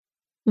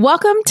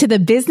Welcome to the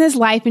Business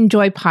Life and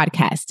Joy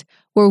podcast,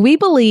 where we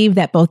believe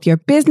that both your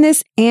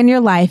business and your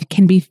life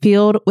can be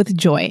filled with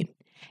joy.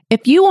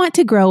 If you want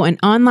to grow an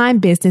online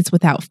business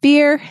without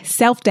fear,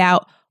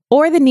 self-doubt,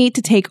 or the need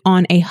to take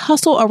on a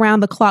hustle around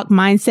the clock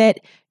mindset,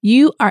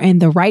 you are in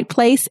the right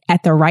place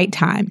at the right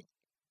time.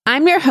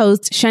 I'm your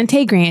host,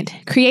 Shantae Grant,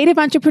 creative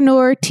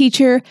entrepreneur,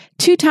 teacher,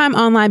 two-time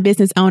online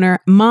business owner,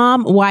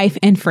 mom, wife,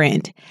 and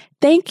friend.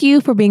 Thank you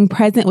for being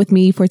present with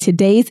me for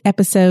today's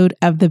episode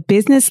of the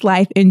Business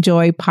Life and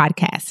Joy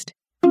podcast.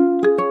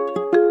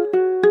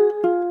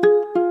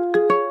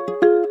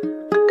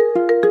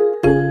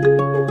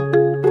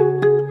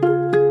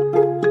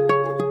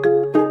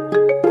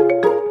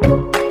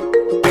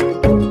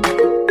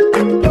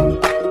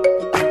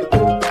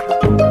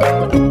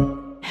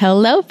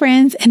 Hello,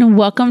 friends, and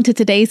welcome to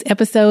today's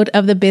episode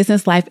of the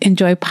Business Life and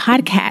Joy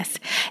podcast.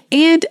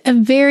 And a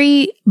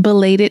very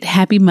belated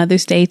happy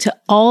Mother's Day to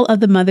all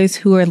of the mothers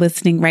who are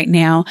listening right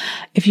now.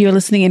 If you're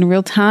listening in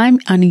real time,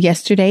 on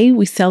yesterday,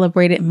 we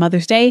celebrated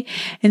Mother's Day.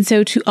 And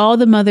so to all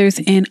the mothers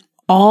in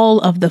all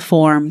of the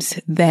forms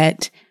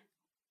that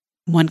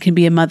one can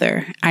be a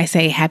mother, I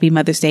say happy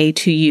Mother's Day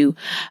to you.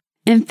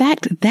 In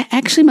fact, that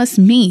actually must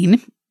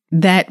mean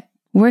that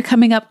we're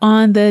coming up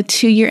on the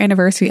 2-year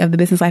anniversary of the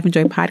Business Life and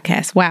Joy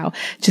podcast. Wow.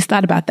 Just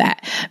thought about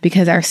that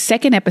because our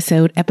second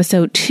episode,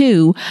 episode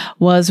 2,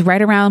 was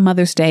right around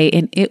Mother's Day,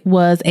 and it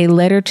was a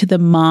letter to the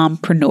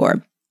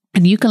mompreneur.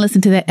 And you can listen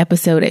to that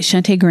episode at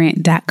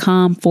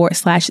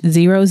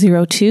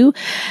shantaegrant.com/002.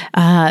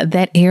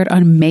 That aired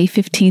on May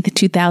 15th,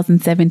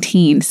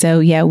 2017. So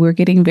yeah, we're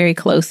getting very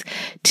close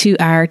to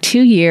our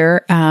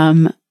 2-year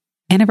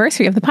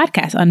anniversary of the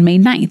podcast on May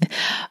 9th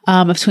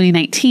of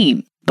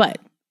 2019. But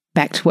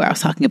back to where I was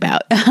talking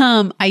about.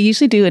 I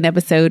usually do an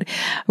episode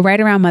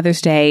right around Mother's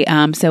Day.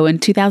 So in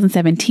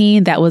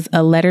 2017, that was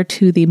a letter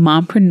to the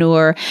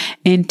mompreneur.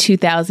 In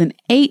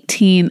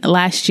 2018,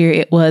 last year,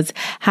 it was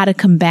how to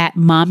combat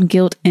mom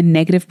guilt and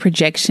negative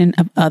projection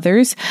of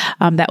others.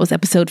 That was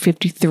episode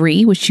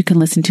 53, which you can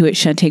listen to at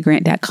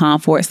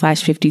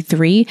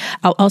shantaegrant.com/53.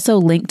 I'll also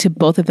link to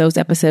both of those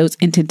episodes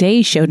in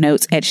today's show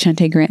notes at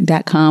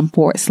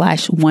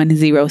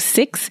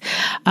shantaegrant.com/106.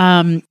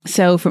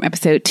 So from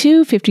episode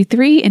 2,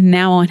 53, and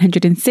now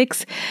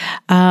 106,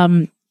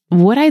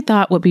 what I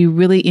thought would be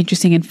really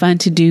interesting and fun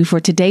to do for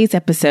today's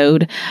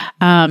episode,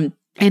 in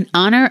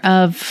honor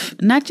of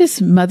not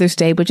just Mother's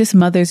Day, but just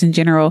mothers in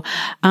general,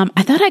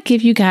 I thought I'd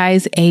give you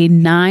guys a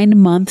 9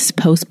 months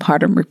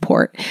postpartum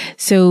report.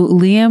 So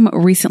Liam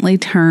recently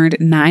turned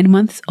 9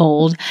 months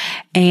old,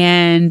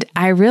 and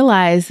I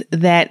realized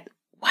that,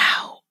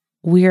 wow,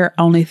 we're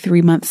only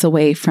 3 months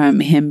away from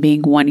him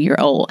being 1 year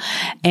old.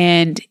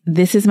 And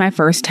this is my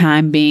first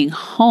time being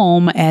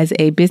home as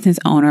a business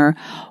owner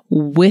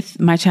with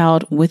my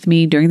child with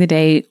me during the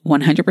day,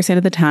 100%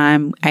 of the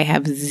time. I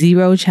have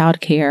zero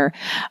childcare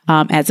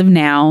as of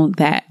now.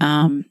 That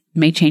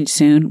may change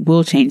soon,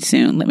 will change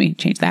soon. Let me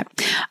change that.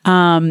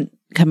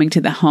 Coming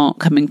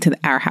to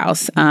our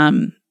house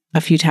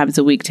a few times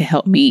a week to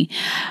help me.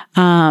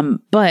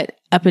 But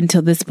up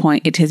until this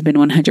point, it has been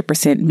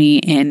 100% me.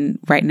 And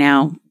right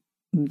now,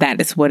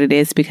 that is what it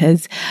is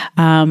because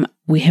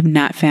we have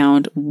not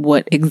found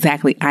what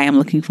exactly I am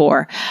looking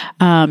for.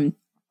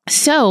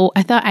 So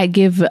I thought I'd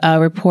give a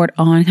report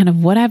on kind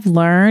of what I've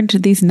learned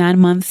these 9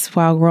 months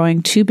while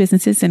growing 2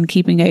 businesses and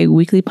keeping a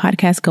weekly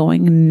podcast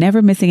going,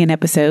 never missing an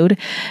episode.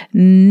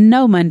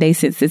 No Monday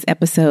since this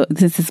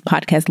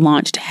podcast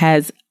launched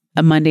has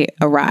a Monday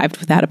arrived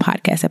without a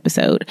podcast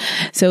episode.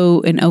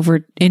 So in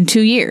 2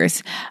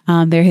 years,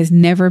 there has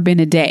never been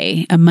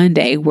a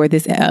Monday where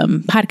this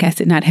podcast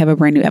did not have a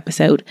brand new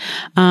episode.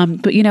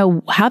 But you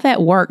know how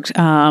that worked,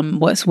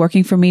 what's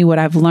working for me, what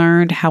I've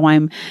learned, how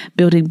I'm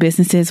building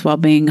businesses while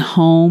being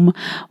home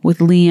with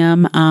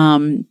Liam,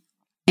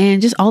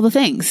 and just all the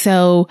things.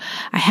 So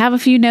I have a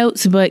few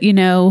notes, but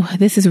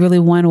this is really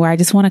one where I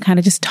just want to kind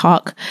of just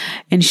talk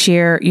and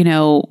share,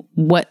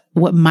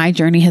 what my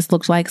journey has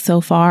looked like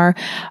so far.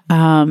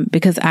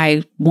 Because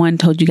I, 1,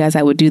 told you guys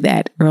I would do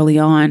that early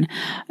on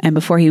and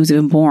before he was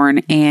even born.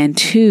 And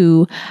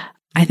 2,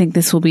 I think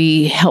this will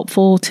be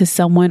helpful to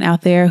someone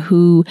out there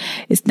who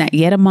is not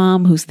yet a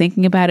mom, who's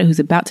thinking about it, who's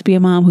about to be a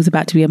mom, who's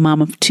about to be a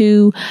mom of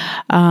 2.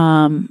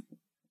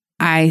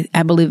 I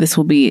believe this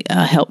will be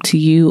a help to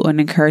you, an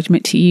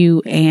encouragement to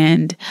you.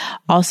 And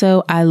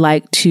also I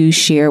like to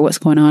share what's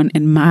going on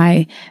in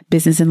my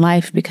business and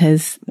life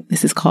because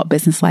this is called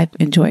Business Life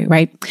and Joy,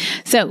 right?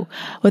 So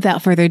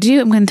without further ado,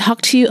 I'm going to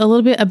talk to you a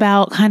little bit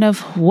about kind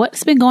of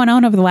what's been going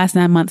on over the last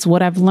 9 months,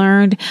 what I've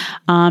learned.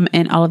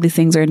 And all of these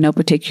things are in no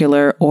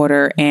particular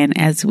order. And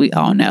as we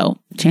all know,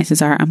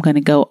 chances are I'm going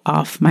to go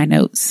off my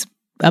notes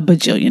a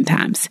bajillion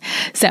times.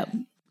 So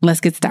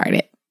let's get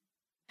started.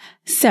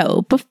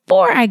 So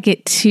before I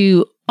get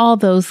to all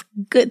those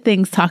good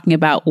things talking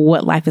about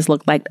what life has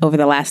looked like over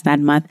the last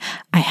 9 months,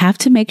 I have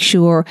to make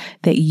sure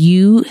that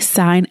you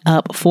sign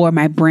up for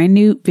my brand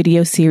new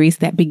video series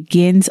that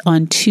begins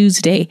on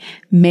Tuesday,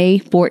 May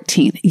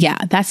 14th. Yeah,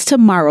 that's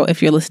tomorrow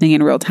if you're listening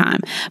in real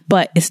time,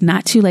 but it's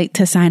not too late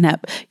to sign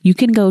up. You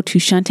can go to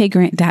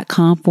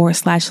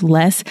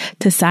shantaegrant.com/less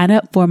to sign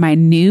up for my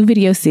new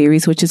video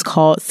series, which is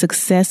called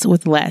Success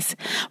with Less.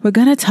 We're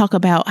going to talk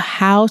about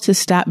how to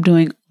stop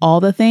doing all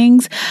the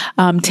things,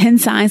 10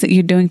 signs that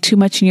you're doing too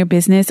much in your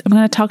business. I'm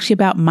going to talk to you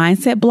about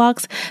mindset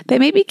blocks that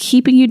may be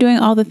keeping you doing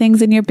all the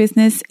things in your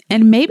business.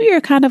 And maybe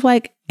you're kind of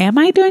like, am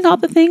I doing all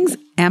the things?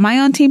 Am I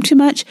on team too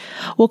much?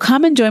 Well,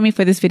 come and join me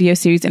for this video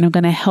series, and I'm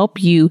going to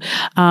help you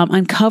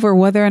uncover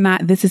whether or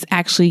not this is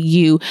actually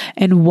you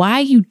and why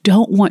you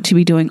don't want to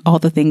be doing all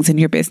the things in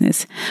your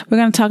business. We're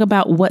going to talk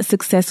about what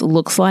success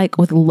looks like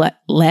with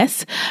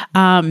less,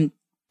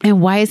 and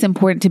why it's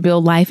important to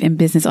build life and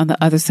business on the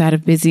other side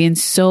of busy, and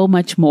so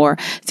much more.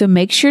 So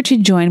make sure to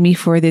join me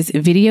for this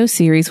video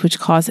series, which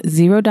costs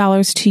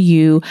 $0 to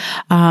you,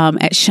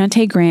 at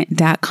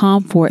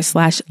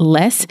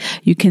shantaegrant.com/less.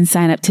 You can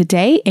sign up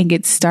today and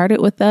get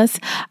started with us.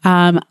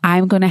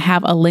 I'm going to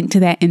have a link to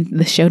that in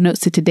the show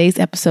notes to today's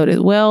episode as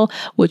well,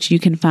 which you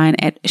can find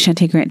at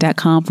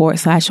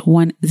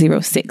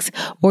shantaegrant.com/106.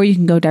 Or you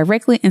can go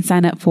directly and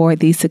sign up for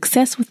the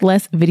Success with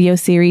Less video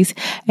series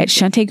at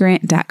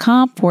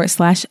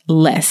shantaegrant.com/less,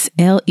 LESS.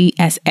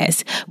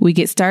 We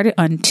get started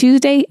on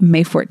Tuesday,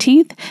 May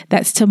 14th.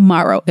 That's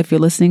tomorrow if you're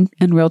listening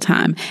in real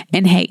time.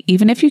 And hey,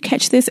 even if you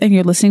catch this and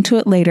you're listening to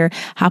it later,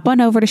 hop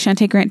on over to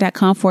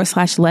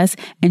shantaegrant.com/less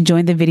and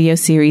join the video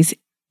series.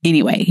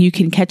 Anyway, you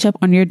can catch up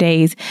on your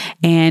days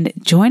and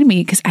join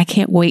me, because I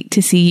can't wait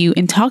to see you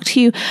and talk to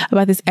you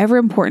about this ever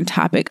important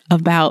topic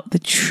about the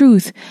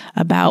truth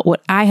about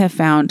what I have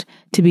found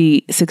to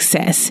be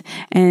success.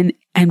 And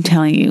I'm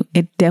telling you,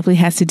 it definitely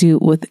has to do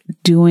with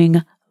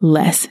doing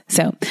less.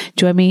 So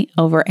join me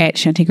over at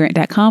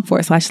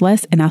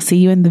shantaegrant.com/less, and I'll see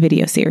you in the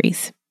video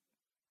series.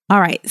 All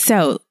right.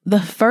 So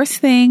the first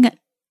thing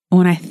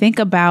when I think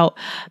about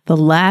the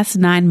last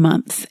 9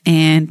 months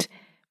and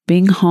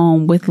being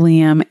home with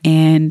Liam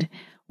and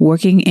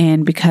working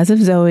in, because of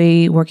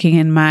Zoe, working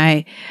in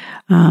my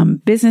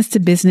business to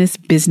business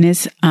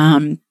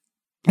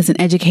as an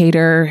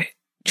educator,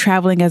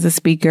 traveling as a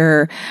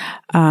speaker,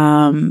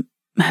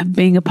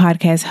 being a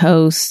podcast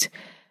host,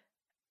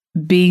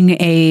 being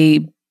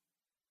a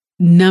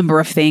number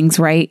of things,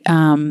 right?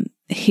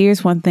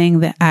 Here's one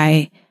thing that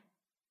I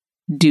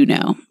do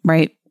know,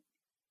 right?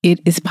 It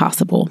is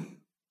possible.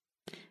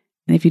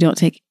 And if you don't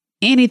take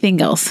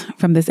anything else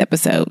from this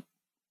episode,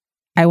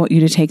 I want you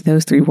to take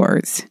those 3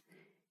 words.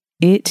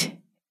 It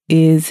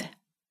is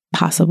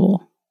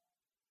possible.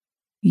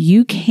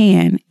 You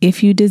can,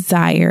 if you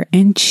desire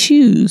and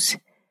choose,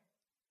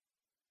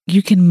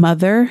 you can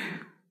mother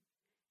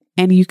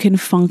and you can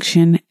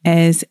function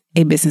as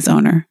a business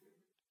owner.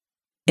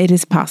 It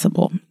is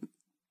possible.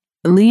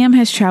 Liam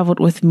has traveled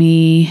with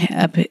me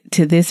up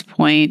to this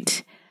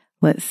point.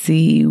 Let's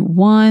see,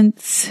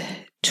 once,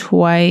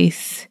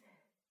 twice,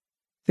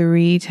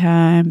 3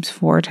 times,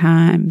 4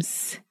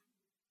 times,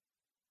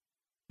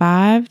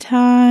 5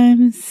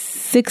 times,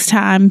 6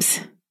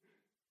 times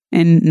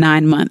in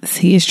 9 months.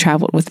 He has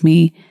traveled with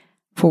me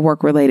for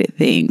work-related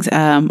things.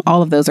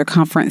 All of those are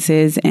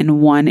conferences,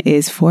 and one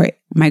is for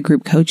my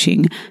group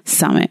coaching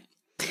summit.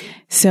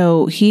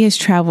 So he has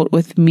traveled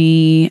with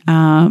me,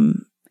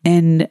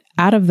 and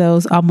out of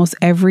those, almost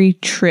every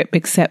trip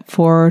except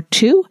for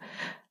 2,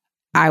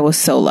 I was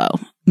solo,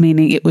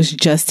 meaning it was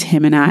just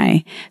him and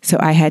I. So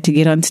I had to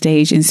get on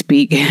stage and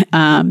speak.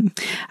 I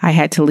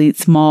had to lead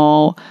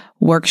small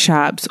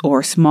workshops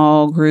or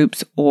small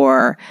groups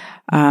or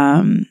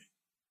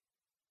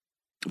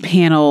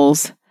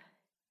panels.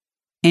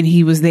 And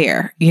he was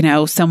there,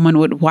 someone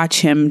would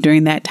watch him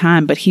during that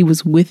time, but he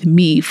was with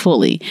me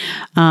fully.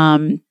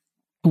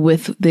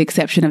 With the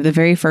exception of the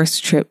very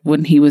first trip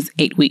when he was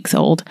 8 weeks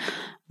old.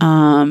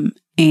 And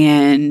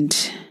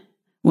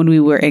when we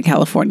were in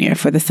California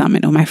for the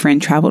summit, when my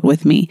friend traveled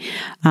with me.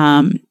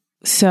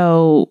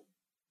 So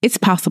it's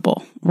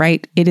possible,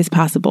 right? It is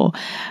possible.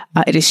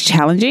 It is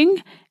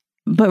challenging,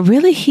 but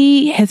really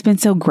he has been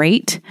so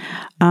great.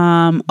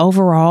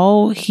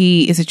 Overall,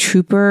 he is a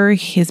trooper.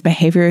 His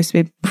behavior has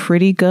been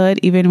pretty good,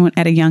 even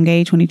at a young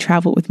age when he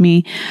traveled with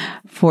me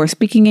for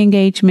speaking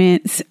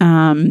engagements.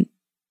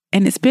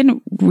 And it's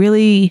been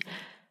really,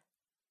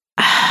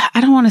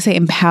 I don't want to say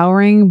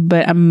empowering,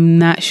 but I'm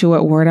not sure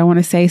what word I want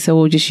to say. So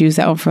we'll just use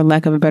that one for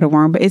lack of a better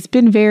word. But it's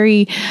been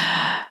very,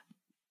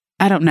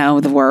 I don't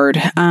know the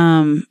word,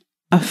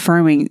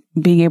 affirming,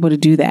 being able to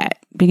do that,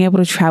 being able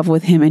to travel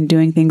with him and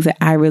doing things that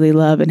I really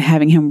love and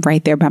having him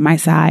right there by my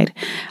side.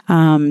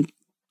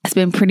 It's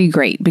been pretty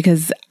great,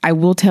 because I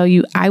will tell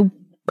you, I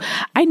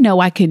know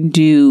I can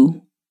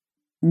do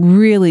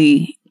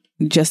really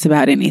just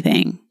about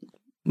anything.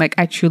 Like,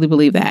 I truly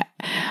believe that,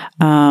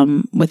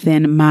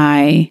 within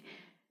my,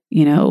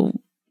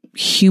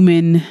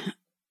 human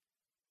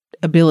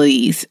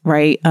abilities,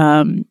 right?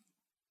 And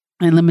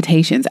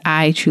limitations.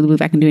 I truly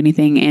believe I can do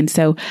anything. And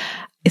so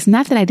it's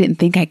not that I didn't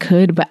think I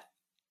could, but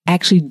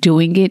actually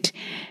doing it,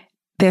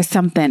 there's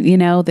something,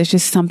 there's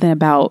just something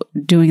about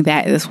doing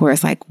that is where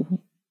it's like,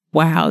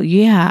 wow,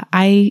 yeah,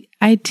 I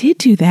did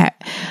do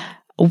that.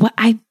 What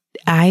I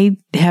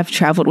have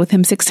traveled with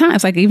him 6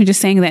 times. Like even just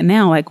saying that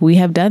now, like we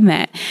have done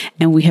that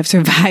and we have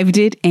survived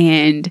it,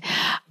 and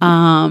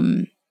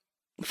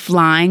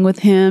flying with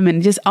him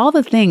and just all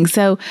the things.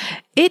 So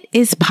it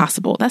is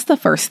possible. That's the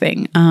first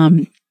thing.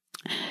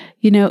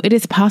 It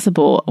is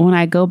possible. When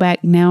I go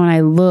back now and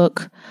I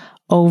look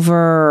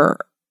over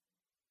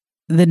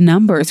the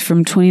numbers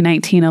from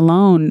 2019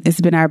 alone,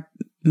 it's been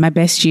my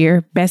best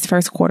year, best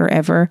first quarter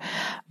ever.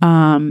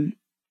 I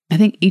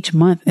think each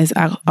month has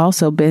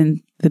also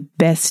been the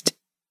best.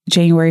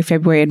 January,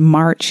 February, and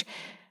March,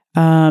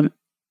 and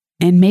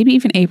maybe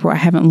even April. I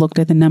haven't looked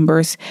at the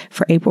numbers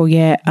for April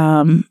yet,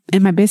 in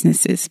my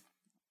businesses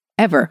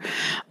ever,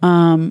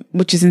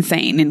 which is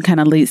insane and kind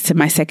of leads to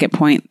my second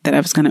point that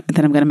I'm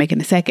going to make in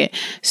a second.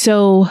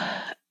 So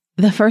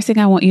the first thing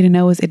I want you to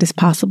know is it is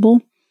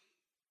possible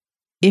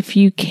if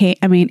you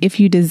if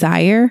you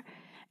desire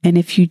and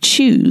if you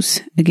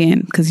choose,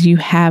 again, because you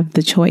have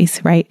the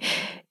choice, right?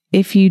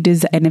 If you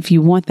and if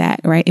you want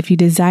that, right? If you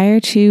desire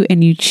to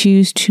and you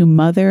choose to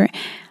mother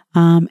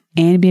and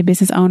be a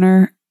business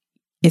owner,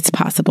 it's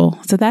possible.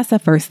 So that's the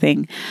first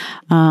thing,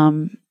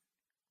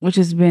 which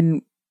has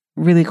been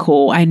really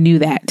cool. I knew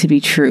that to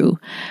be true,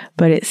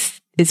 but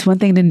it's one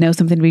thing to know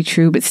something to be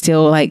true, but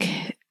still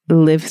like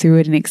live through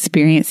it and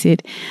experience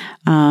it.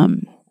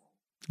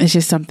 It's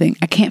just something,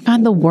 I can't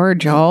find the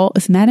word, y'all.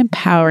 It's not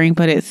empowering,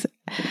 but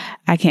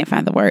I can't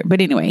find the word.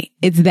 But anyway,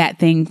 it's that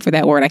thing for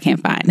that word I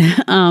can't find.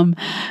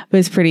 But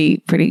it's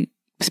pretty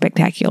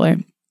spectacular.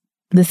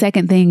 The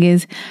second thing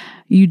is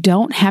you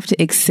don't have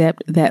to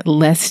accept that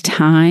less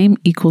time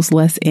equals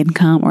less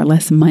income or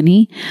less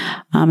money.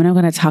 And I'm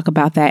going to talk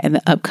about that in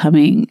the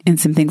upcoming and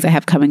some things I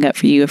have coming up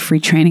for you, a free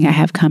training I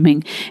have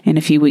coming in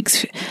a few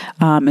weeks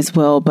as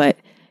well. But,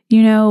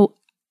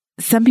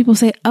 some people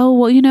say, oh,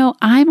 well,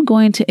 I'm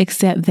going to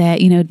accept that,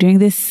 during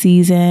this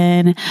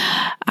season,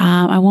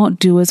 I won't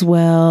do as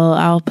well.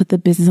 I'll put the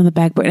business on the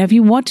back burner. And if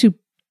you want to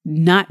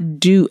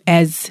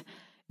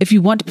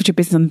put your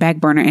business on the back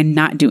burner and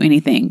not do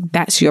anything,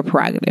 that's your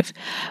prerogative.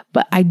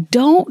 But I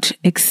don't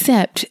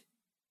accept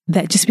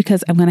that just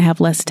because I'm going to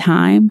have less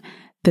time,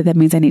 that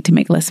means I need to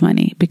make less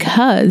money.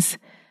 Because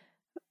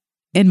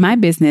in my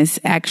business,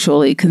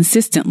 actually,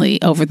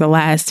 consistently over the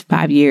last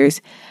 5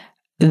 years,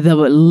 the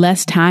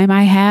less time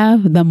I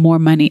have, the more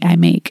money I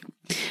make.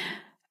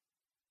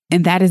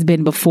 And that has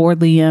been before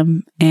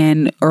Liam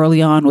and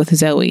early on with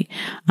Zoe.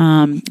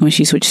 When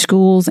she switched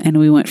schools and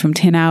I went from a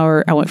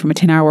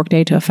 10-hour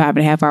workday to a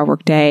 5.5-hour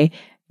workday,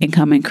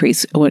 income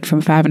increase. I went from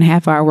a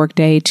 5.5-hour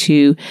workday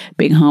to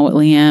being home with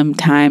Liam.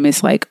 Time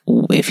is like,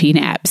 if he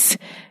naps,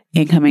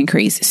 income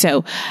increase.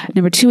 So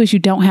number 2 is you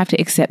don't have to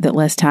accept that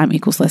less time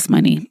equals less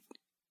money.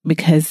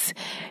 Because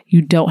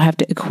you don't have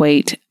to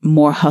equate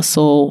more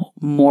hustle,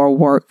 more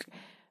work,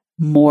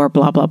 more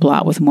blah, blah,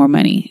 blah with more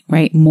money,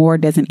 right? More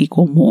doesn't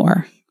equal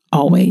more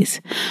always.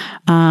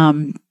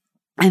 And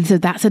so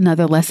that's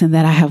another lesson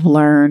that I have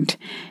learned,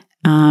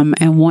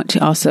 and want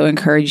to also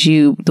encourage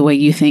you the way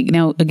you think.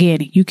 Now, again,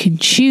 you can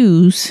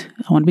choose,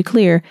 I want to be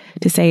clear,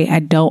 to say,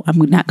 I'm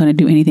not going to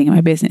do anything in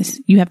my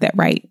business. You have that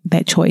right,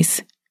 that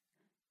choice.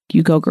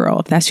 You go, girl,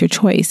 if that's your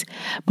choice.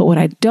 But what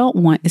I don't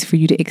want is for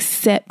you to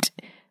accept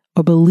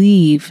or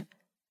believe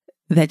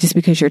that just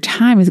because your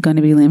time is going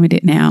to be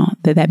limited now,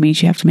 that means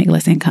you have to make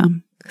less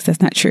income, because that's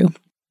not true.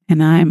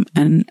 And I'm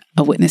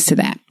a witness to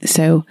that.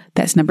 So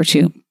that's number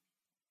 2.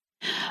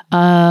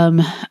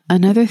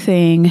 Another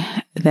thing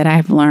that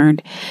I've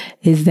learned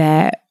is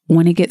that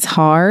when it gets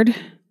hard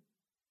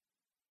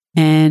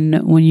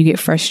and when you get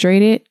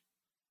frustrated,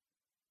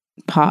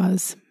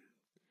 pause,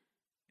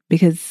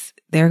 because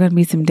there are going to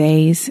be some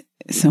days,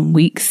 some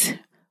weeks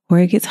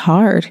where it gets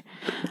hard.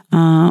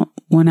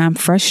 When I'm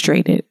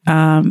frustrated,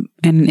 and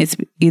it's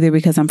either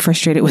because I'm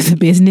frustrated with the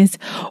business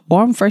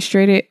or I'm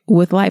frustrated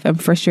with life. I'm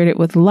frustrated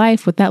with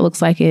life. What that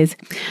looks like is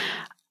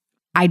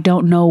I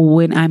don't know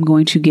when I'm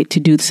going to get to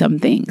do some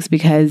things,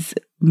 because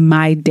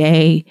my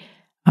day,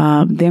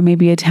 there may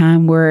be a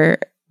time where,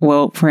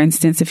 for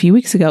instance, a few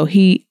weeks ago,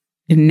 he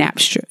nap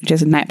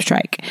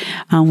strike.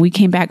 We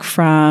came back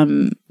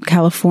from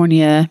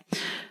California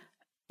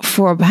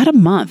for about a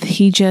month.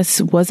 He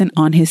just wasn't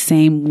on his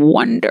same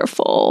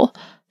wonderful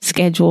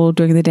schedule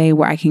during the day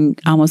where I can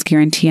almost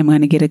guarantee I'm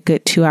going to get a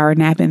good 2-hour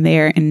nap in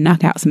there and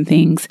knock out some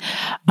things.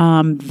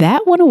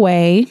 That went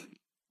away.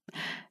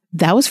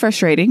 That was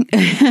frustrating.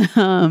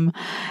 And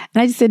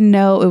I just didn't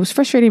know. It was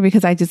frustrating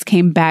because I just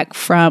came back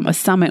from a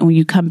summit. When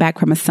you come back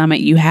from a summit,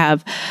 you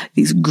have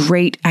these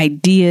great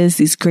ideas,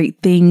 these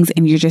great things,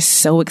 and you're just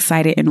so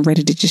excited and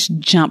ready to just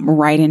jump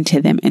right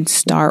into them and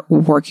start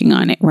working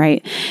on it.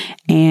 Right.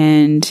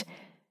 And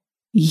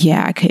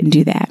yeah, I couldn't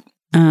do that.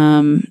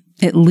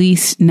 At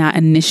least not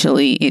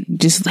initially. It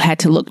just had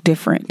to look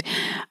different.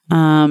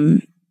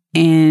 And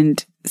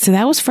so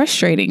that was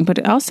frustrating,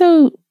 but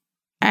also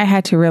I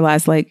had to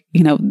realize,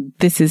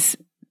 this is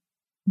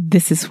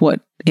what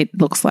it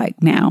looks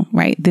like now,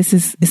 right?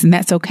 And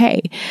that's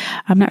okay.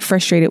 I'm not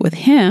frustrated with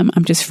him.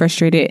 I'm just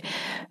frustrated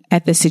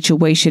at the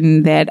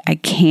situation that I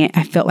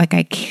felt like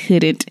I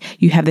couldn't.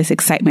 You have this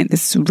excitement,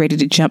 this ready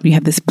to jump. You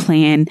have this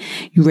plan.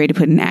 You're ready to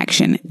put in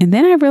action. And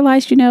then I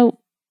realized,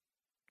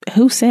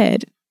 who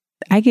said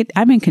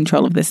I'm in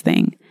control of this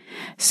thing?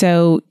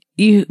 So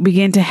you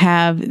begin to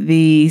have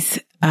these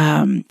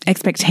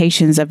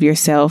expectations of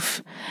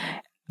yourself.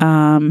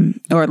 Or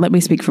let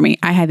me speak for me.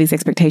 I had these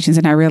expectations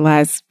and I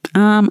realized,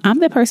 I'm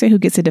the person who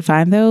gets to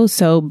define those.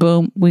 So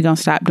boom, we're going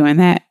to stop doing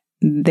that.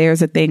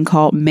 There's a thing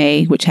called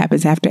May, which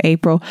happens after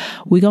April.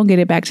 We're going to get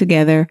it back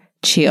together.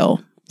 Chill.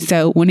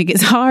 So when it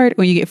gets hard,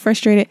 when you get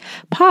frustrated,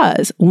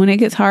 pause. When it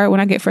gets hard, when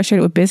I get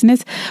frustrated with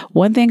business,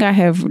 one thing I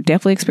have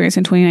definitely experienced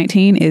in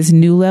 2019 is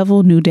new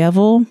level, new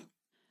devil,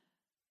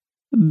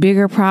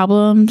 bigger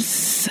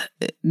problems,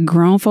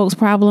 grown folks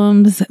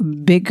problems,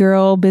 big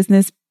girl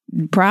business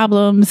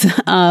problems.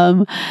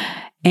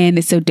 And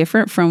it's so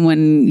different from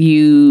when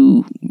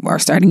you are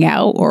starting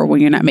out or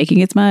when you're not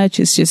making as much.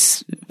 It's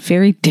just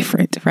very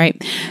different,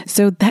 right?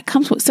 So that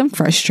comes with some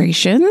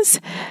frustrations.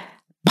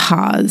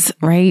 Pause,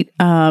 right?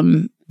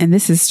 And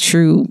this is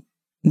true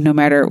no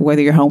matter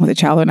whether you're home with a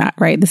child or not,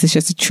 right? This is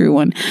just a true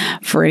one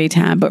for any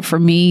time. But for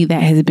me,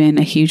 that has been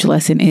a huge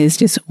lesson is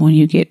just when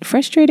you get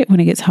frustrated, when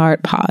it gets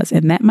hard, pause.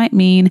 And that might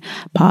mean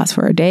pause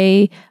for a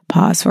day,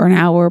 pause for an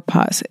hour,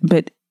 pause.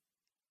 But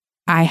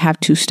I have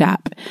to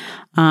stop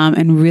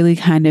and really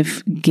kind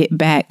of get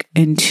back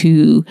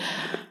into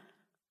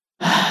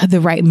the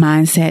right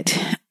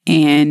mindset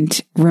and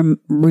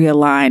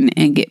realign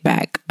and get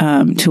back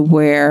to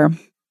where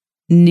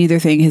neither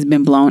thing has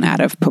been blown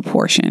out of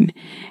proportion.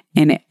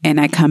 And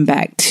I come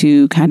back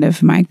to kind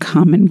of my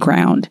common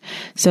ground.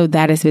 So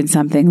that has been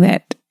something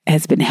that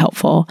has been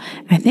helpful.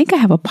 I think I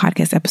have a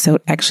podcast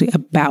episode actually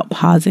about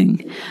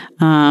pausing,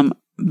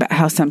 about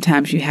how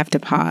sometimes you have to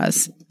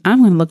pause.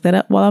 I'm going to look that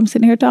up while I'm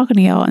sitting here talking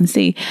to y'all and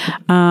see.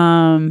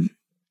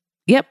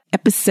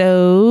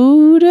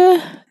 Episode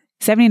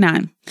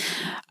 79.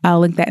 I'll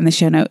link that in the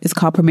show note. It's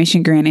called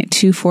Permission Granted,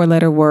 2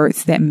 4-letter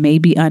words that may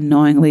be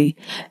unknowingly,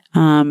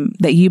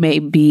 that you may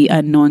be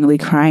unknowingly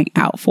crying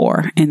out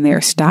for, and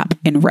they're stop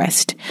and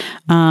rest.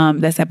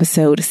 That's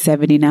episode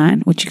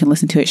 79, which you can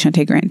listen to at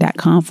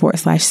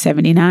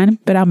shantaegrant.com/79.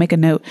 But I'll make a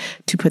note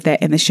to put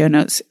that in the show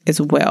notes as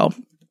well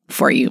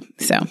for you.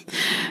 So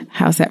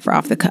how's that for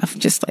off the cuff?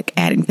 Just like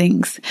adding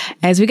things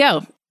as we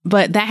go.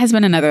 But that has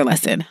been another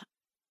lesson.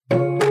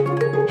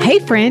 Hey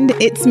friend,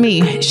 it's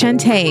me,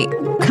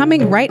 Shantae,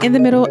 coming right in the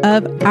middle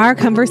of our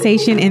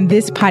conversation in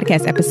this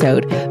podcast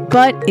episode,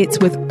 but it's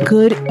with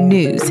good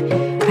news.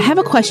 I have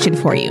a question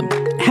for you.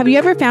 Have you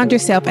ever found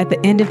yourself at the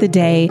end of the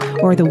day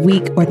or the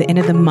week or the end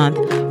of the month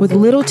with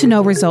little to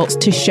no results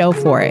to show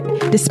for it,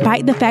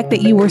 despite the fact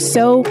that you were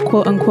so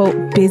quote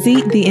unquote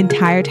busy the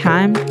entire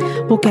time?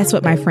 Well, guess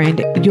what, my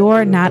friend?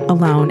 You're not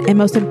alone. And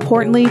most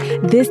importantly,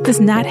 this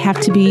does not have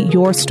to be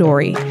your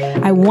story.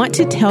 I want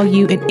to tell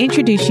you and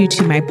introduce you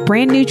to my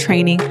brand new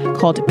training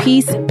called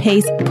Peace,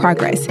 Pace,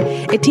 Progress.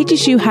 It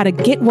teaches you how to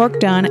get work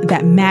done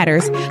that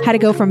matters, how to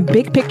go from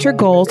big picture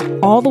goals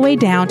all the way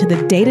down to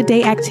the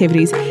day-to-day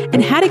activities,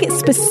 and how to get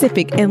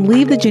specific and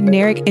leave the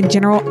generic and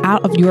general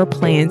out of your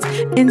plans,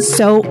 and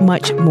so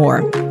much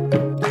more.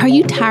 Are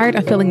you tired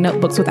of filling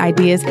notebooks with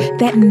ideas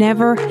that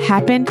never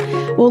happen?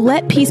 Well,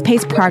 let Peace,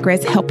 Pace,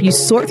 Progress help you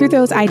sort through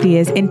those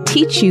ideas and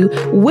teach you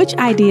which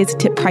ideas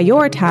to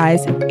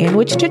prioritize and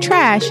which to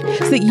trash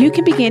so that you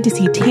can begin to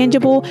see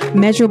tangible,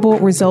 measurable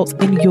results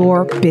in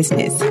your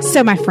business.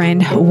 So, my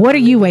friend, what are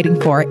you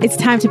waiting for? It's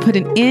time to put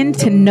an end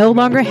to no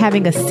longer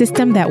having a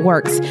system that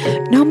works.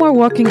 No more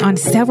working on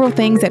several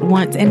things at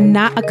once and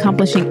not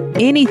accomplishing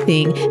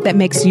anything that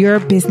makes your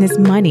business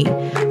money.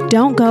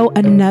 Don't go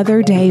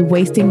another day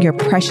wasting your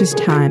precious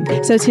time.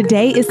 So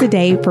today is the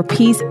day for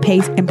peace,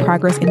 pace, and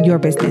progress in your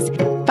business.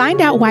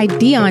 Find out why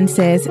Dion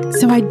says,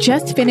 so I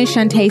just finished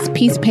Shantae's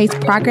Peace, Pace,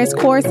 Progress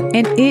course,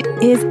 and it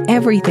is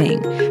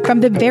everything.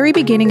 From the very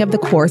beginning of the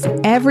course,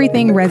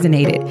 everything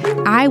resonated.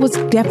 I was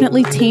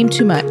definitely team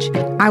too much.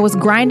 I was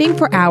grinding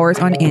for hours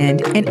on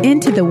end and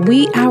into the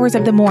wee hours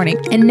of the morning.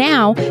 And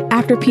now,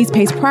 after Peace,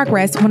 Pace,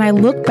 Progress, when I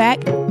look back,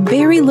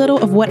 very little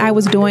of what I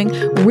was doing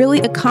really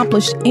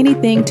accomplished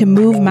anything to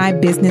move my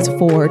business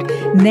forward.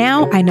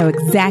 Now I know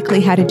exactly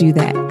how to do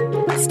that.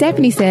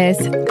 Stephanie says,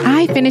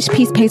 I finished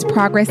Peace, Pace,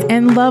 Progress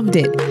and loved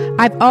it.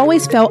 I've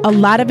always felt a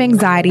lot of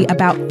anxiety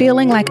about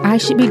feeling like I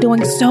should be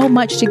doing so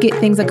much to get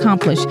things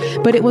accomplished,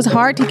 but it was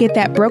hard to get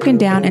that broken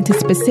down into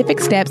specific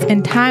steps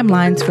and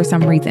timelines for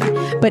some reason.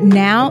 But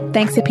now,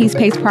 thanks to Peace,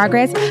 Pace,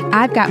 Progress,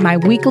 I've got my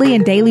weekly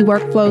and daily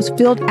workflows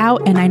filled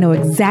out and I know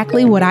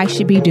exactly what I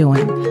should be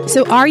doing.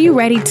 So are you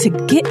ready to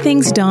get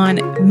things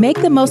done,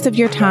 make the most of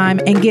your time,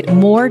 and get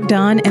more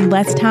done in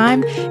less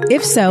time?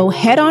 If so,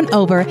 head on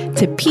over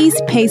to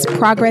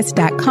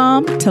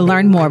peacepaceprogress.com to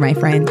learn more, my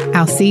friend.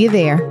 I'll see you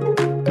there.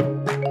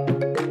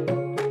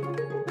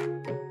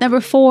 Number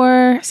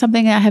 4,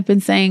 something I have been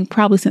saying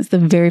probably since the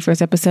very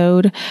first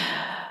episode,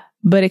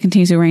 but it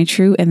continues to reign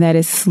true, and that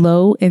is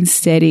slow and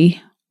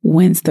steady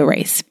wins the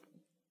race.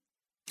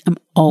 I'm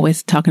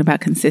always talking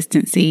about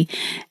consistency,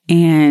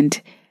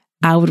 and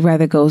I would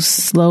rather go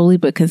slowly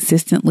but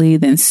consistently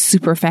than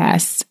super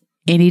fast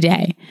any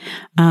day.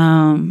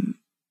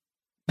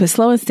 But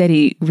slow and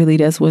steady really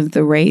does win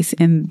the race.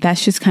 And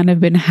that's just kind of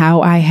been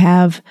how I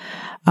have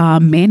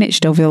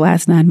managed over the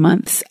last 9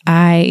 months.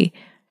 I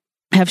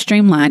have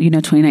streamlined,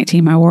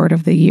 2019, my word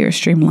of the year,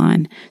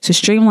 streamline. So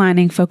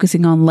streamlining,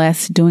 focusing on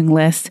less, doing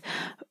less,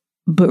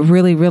 but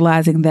really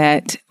realizing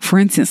that, for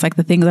instance, like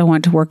the things I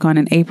wanted to work on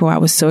in April, I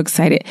was so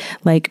excited.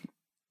 Like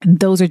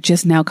those are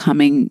just now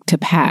coming to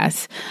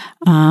pass.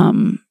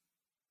 And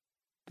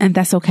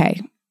that's okay,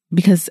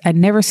 because I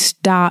never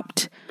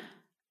stopped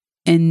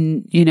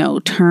and,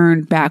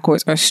 turned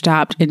backwards or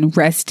stopped and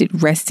rested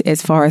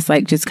as far as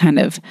like just kind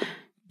of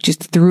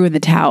just threw in the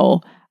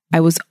towel. I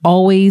was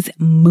always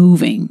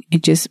moving.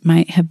 It just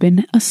might have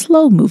been a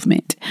slow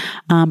movement,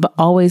 but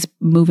always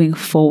moving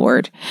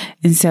forward.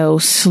 And so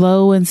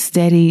slow and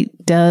steady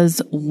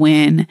does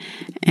win.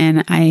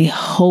 And I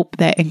hope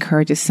that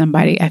encourages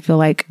somebody. I feel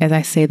like as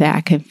I say that,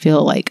 I can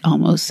feel like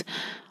almost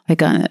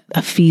like a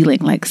feeling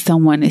like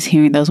someone is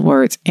hearing those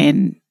words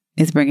and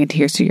is bringing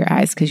tears to your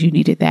eyes because you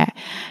needed that.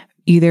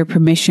 Either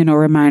permission or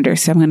reminder.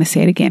 So I'm going to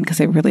say it again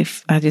because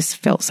I just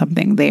felt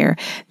something there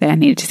that I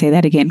needed to say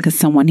that again because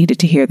someone needed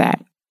to hear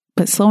that.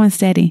 But slow and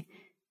steady,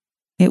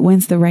 it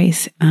wins the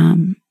race.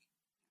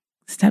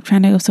 Stop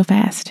trying to go so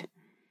fast.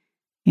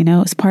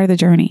 It's part of the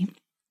journey.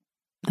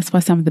 That's why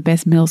some of the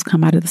best meals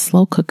come out of the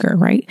slow cooker,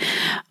 right?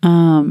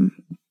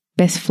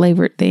 Best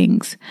flavored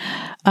things.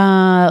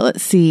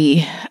 Let's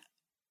see.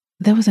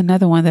 There was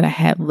another one that I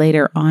had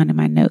later on in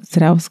my notes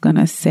that I was going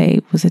to say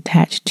was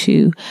attached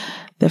to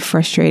the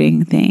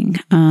frustrating thing.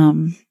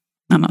 I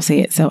don't say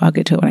it, so I'll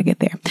get to it when I get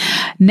there.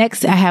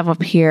 Next, I have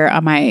up here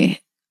on my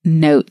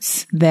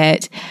notes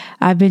that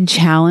I've been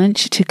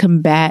challenged to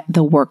combat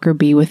the worker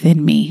bee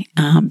within me.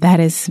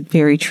 That is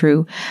very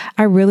true.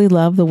 I really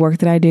love the work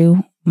that I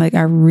do. Like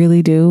I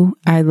really do.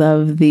 I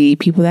love the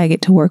people that I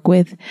get to work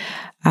with.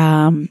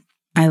 I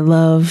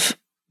love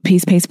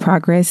Peace, Pace,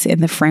 Progress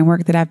and the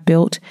framework that I've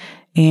built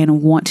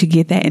and want to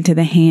get that into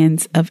the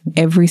hands of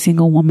every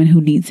single woman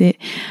who needs it.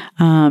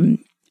 And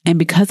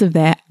because of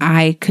that,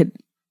 I could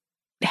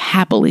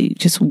happily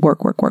just work,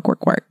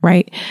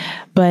 right?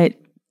 But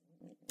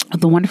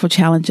the wonderful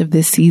challenge of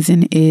this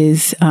season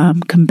is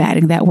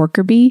combating that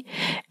worker bee.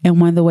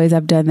 And one of the ways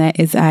I've done that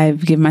is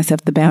I've given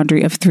myself the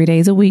boundary of 3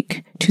 days a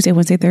week, Tuesday,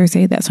 Wednesday,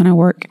 Thursday. That's when I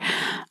work.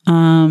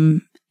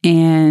 And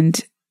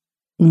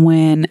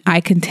when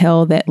I can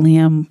tell that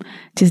Liam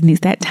just needs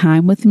that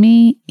time with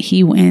me,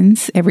 he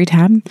wins every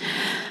time.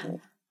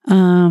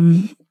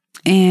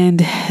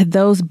 And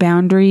those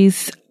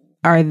boundaries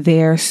are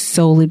there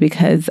solely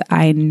because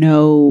I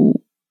know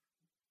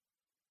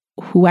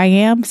who I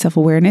am.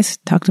 Self-awareness,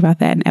 talked about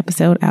that in an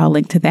episode. I'll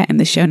link to that in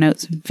the show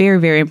notes. Very,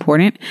 very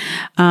important.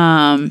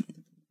 I'm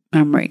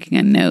making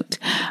a note.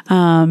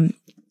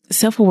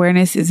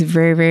 Self-awareness is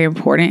very, very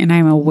important. And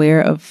I'm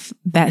aware of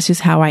that's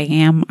just how I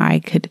am.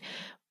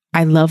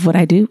 I love what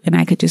I do and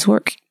I could just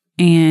work.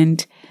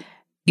 And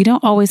you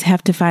don't always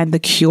have to find the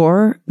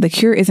cure. The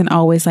cure isn't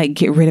always like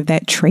get rid of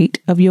that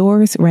trait of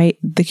yours, right?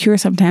 The cure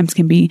sometimes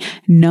can be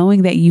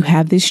knowing that you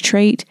have this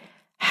trait.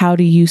 How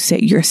do you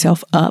set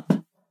yourself up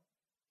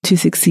to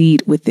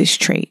succeed with this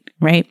trait,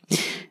 right?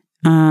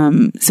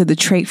 So the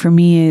trait for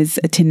me is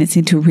a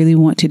tendency to really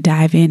want to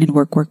dive in and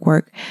work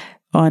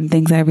on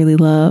things I really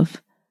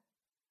love.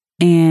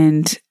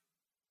 And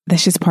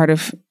that's just part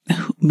of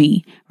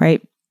me,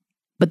 right?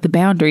 But the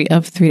boundary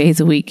of 3 days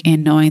a week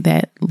and knowing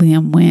that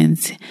Liam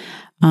wins,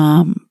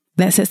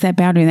 that sets that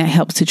boundary and that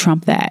helps to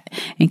trump that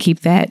and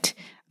keep that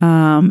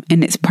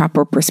in its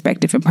proper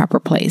perspective and proper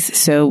place.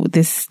 So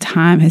this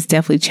time has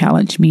definitely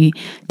challenged me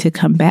to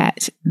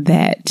combat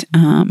that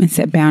and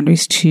set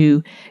boundaries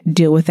to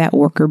deal with that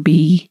worker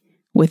bee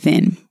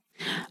within.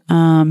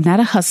 Not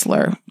a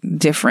hustler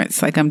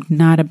difference. Like I'm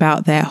not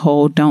about that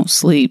whole don't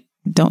sleep,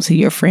 don't see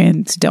your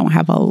friends, don't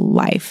have a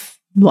life.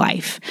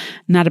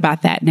 Not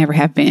about that. Never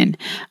have been.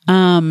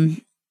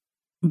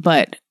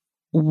 But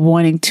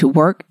wanting to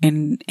work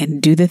and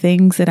do the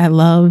things that I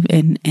love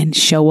and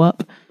show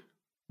up.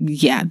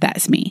 Yeah,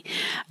 that's me.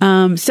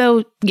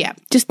 So yeah,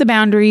 just the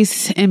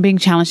boundaries and being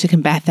challenged to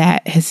combat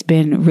that has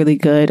been really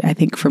good, I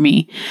think, for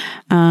me.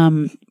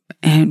 And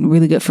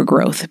really good for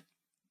growth,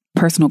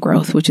 personal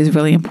growth, which is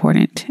really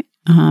important,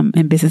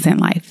 in business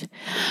and life.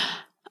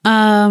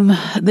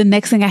 The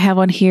next thing I have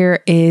on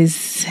here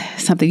is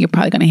something you're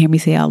probably going to hear me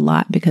say a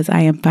lot because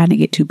I am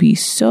finding it to be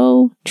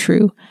so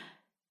true.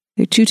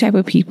 There are two types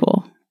of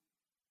people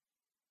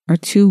or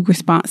two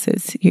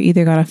responses. You're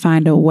either going to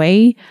find a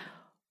way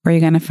or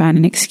you're going to find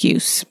an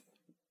excuse.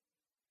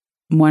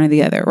 One or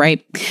the other,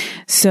 right?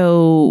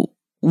 So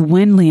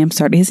when Liam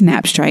started his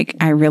nap strike,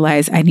 I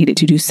realized I needed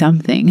to do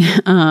something.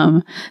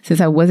 Since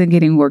I wasn't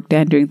getting work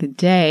done during the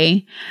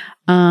day,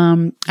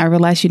 I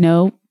realized,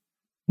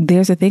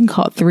 there's a thing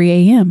called 3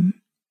 a.m.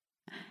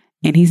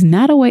 and he's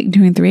not awake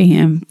during 3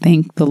 a.m.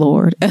 Thank the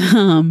Lord.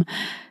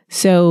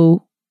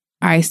 So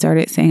I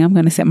started saying, I'm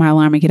going to set my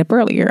alarm and get up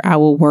earlier. I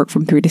will work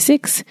from 3 to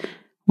 6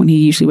 when he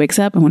usually wakes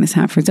up and when it's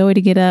time for Zoe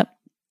to get up.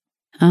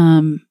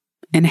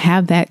 And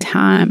have that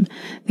time.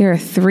 There are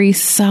 3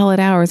 solid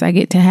hours I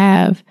get to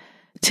have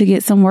to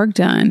get some work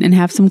done and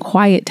have some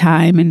quiet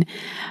time and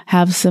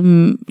have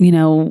some,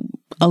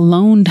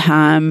 alone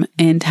time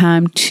and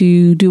time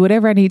to do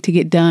whatever I need to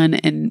get done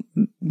and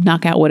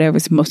knock out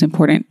whatever's most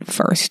important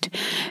first.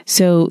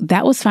 So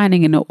that was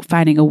finding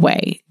a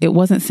way. It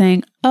wasn't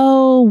saying,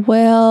 oh,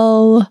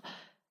 well,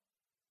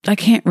 I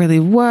can't really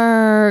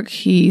work.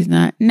 He's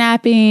not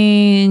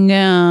napping.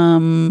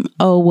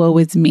 Oh, woe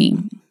is me.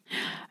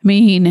 I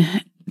mean,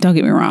 don't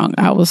get me wrong.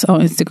 I was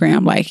on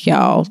Instagram like,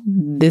 y'all,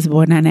 this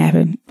boy not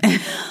napping.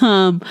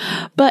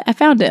 But I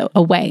found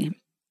a way.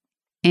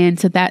 And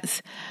so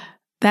that's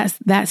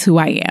who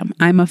I am.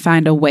 I'm a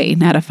find a way,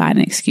 not a find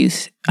an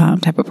excuse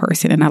type of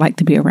person. And I like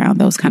to be around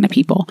those kind of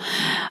people.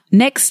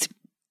 Next,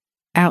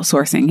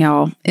 outsourcing,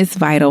 y'all. It's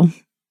vital.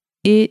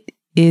 It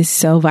is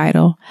so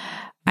vital.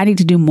 I need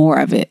to do more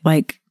of it.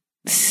 Like,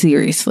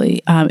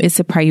 seriously, it's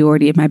a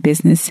priority in my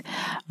business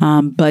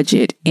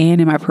budget and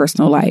in my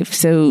personal life.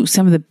 So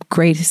some of the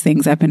greatest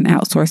things I've been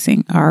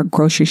outsourcing are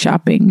grocery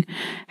shopping,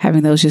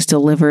 having those just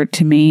delivered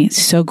to me.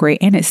 So great.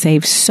 And it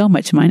saves so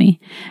much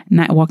money,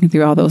 not walking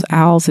through all those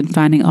aisles and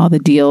finding all the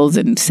deals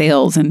and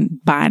sales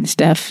and buying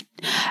stuff.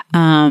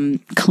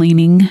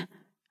 Cleaning,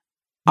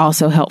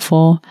 also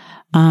helpful.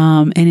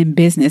 And in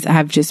business,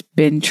 I've just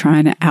been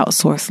trying to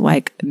outsource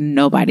like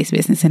nobody's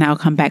business. And I'll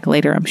come back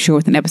later, I'm sure,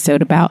 with an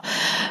episode about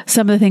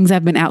some of the things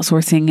I've been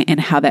outsourcing and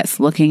how that's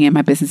looking in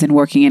my business and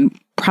working. And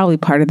probably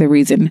part of the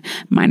reason,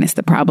 minus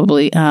the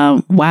probably,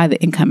 why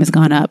the income has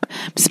gone up.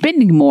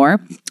 Spending more,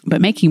 but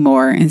making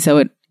more. And so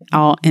it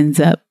all ends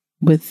up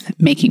with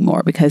making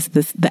more because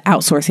the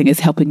outsourcing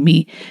is helping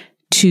me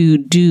to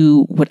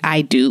do what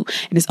I do.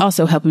 And it's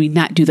also helping me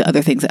not do the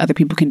other things that other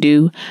people can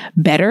do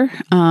better.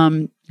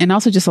 And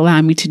also just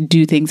allowing me to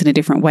do things in a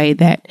different way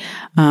that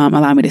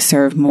allow me to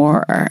serve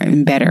more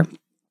and better.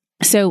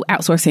 So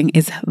outsourcing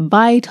is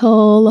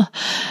vital.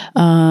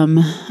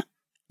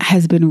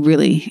 Has been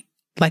really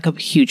like a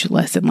huge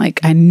lesson. Like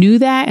I knew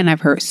that and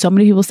I've heard so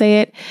many people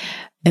say it.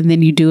 And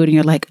then you do it and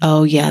you're like,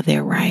 oh yeah,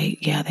 they're right.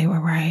 Yeah, they were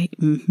right.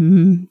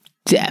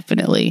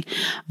 Definitely.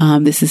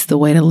 This is the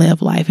way to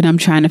live life. And I'm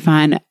trying to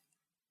find,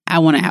 I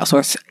want to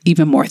outsource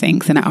even more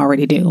things than I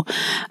already do.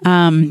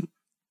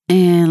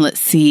 And let's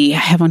see, I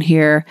have on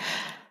here,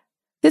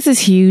 this is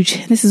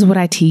huge. This is what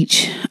I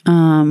teach.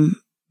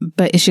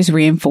 But it's just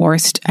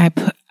reinforced. I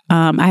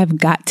have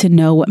got to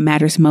know what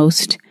matters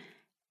most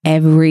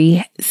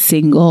every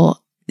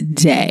single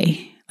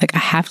day. Like I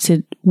have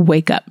to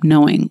wake up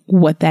knowing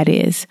what that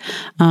is.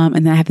 And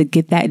then I have to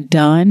get that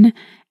done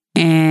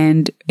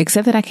and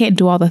accept that I can't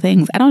do all the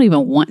things. I don't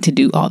even want to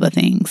do all the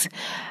things.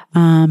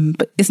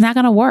 But it's not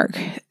going to work.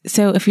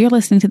 So if you're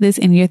listening to this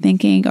and you're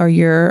thinking, or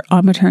you're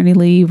on maternity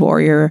leave, or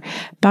you're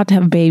about to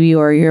have a baby,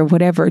 or you're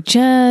whatever,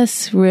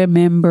 just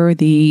remember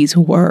these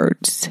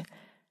words.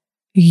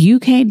 You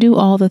can't do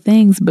all the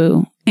things,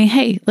 boo. And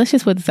hey, let's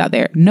just put this out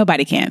there.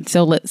 Nobody can.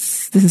 So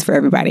this is for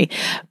everybody.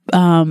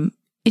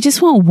 It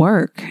just won't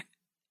work.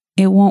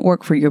 It won't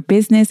work for your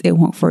business. It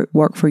won't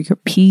work for your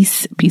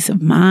peace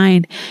of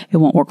mind. It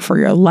won't work for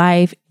your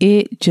life.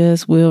 It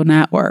just will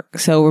not work.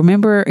 So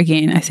remember,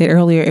 again, I said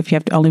earlier, if you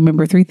have to only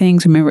remember 3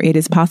 things, remember it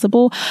is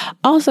possible.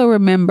 Also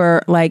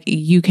remember, like,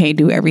 you can't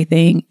do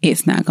everything.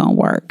 It's not going to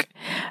work.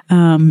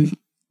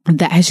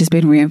 That has just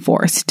been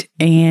reinforced,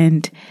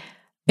 and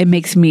it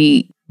makes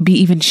me be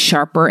even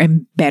sharper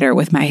and better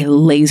with my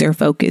laser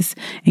focus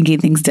and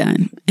getting things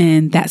done.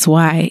 And that's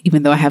why,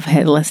 even though I have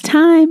had less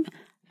time,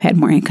 had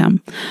more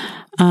income.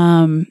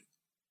 The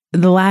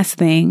last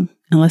thing,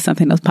 unless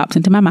something else pops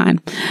into my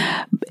mind,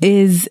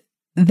 is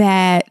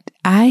that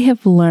I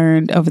have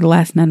learned over the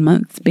last 9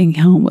 months being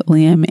home with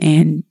Liam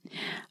and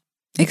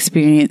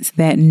experienced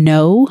that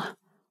no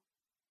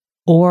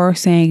or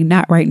saying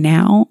not right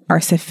now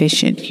are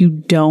sufficient. You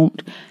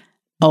don't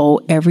owe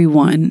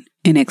everyone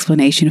an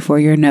explanation for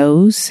your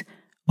no's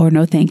or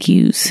no thank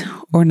yous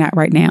or not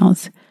right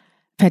nows.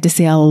 I've had to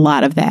say a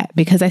lot of that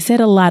because I said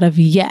a lot of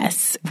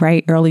yes,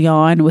 right? Early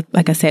on with,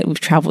 like I said, we've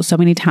traveled so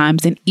many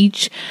times, and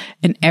each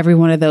and every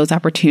one of those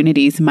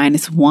opportunities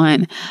minus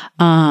one,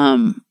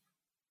 I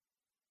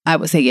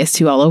would say yes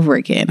to all over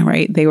again,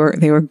 right? They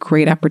were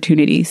great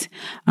opportunities,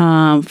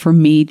 for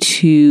me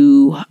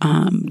to,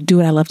 do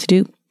what I love to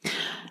do.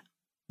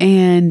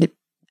 And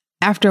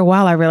after a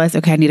while I realized,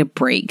 okay, I need a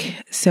break.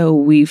 So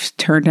we've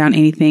turned down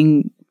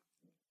anything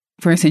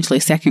for essentially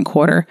second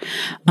quarter,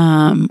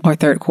 or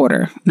third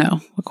quarter.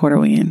 No, what quarter are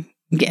we in?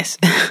 Yes.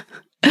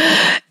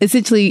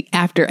 Essentially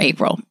after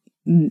April.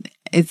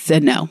 It's a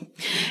no.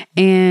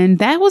 And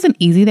that wasn't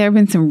easy. There have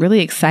been some really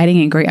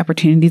exciting and great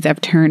opportunities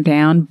I've turned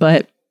down,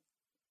 but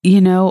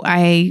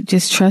I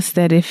just trust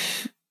that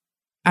if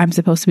I'm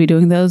supposed to be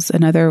doing those,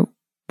 another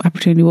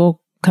opportunity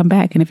will come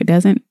back. And if it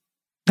doesn't,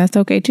 that's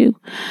okay too.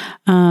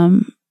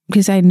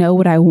 Because I know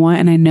what I want,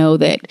 and I know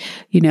that,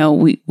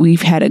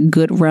 we've had a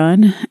good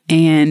run,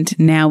 and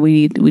now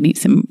we need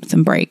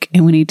some break,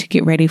 and we need to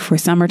get ready for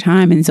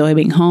summertime and Zoe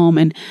being home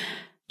and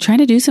trying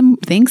to do some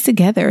things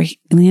together.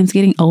 Liam's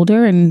getting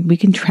older and we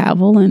can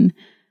travel, and,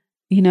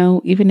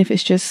 even if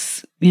it's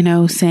just,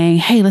 saying,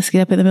 hey, let's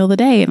get up in the middle of the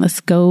day and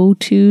let's go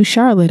to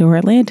Charlotte or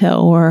Atlanta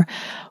or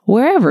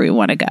wherever we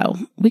want to go.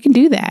 We can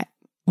do that,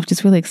 which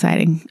is really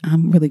exciting.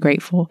 I'm really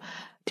grateful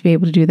to be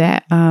able to do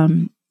that.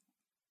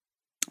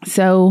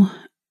 So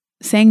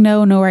saying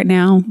no right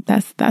now,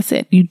 that's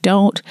it. You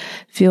don't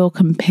feel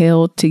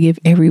compelled to give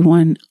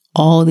everyone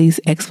all these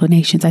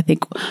explanations. I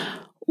think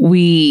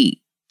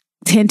we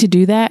tend to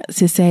do that,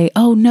 to say,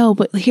 oh no,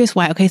 but here's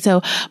why. Okay,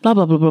 so blah,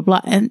 blah, blah, blah,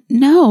 blah. And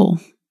no,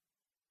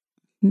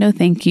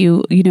 thank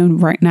you.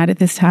 Right, not at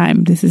this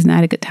time. This is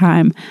not a good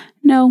time.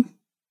 No.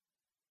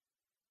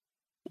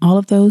 All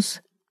of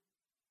those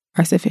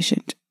are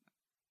sufficient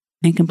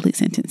and complete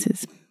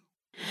sentences.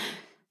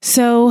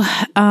 So,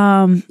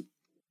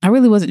 I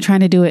really wasn't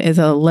trying to do it as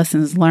a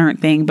lessons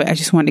learned thing, but I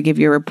just wanted to give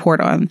you a report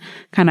on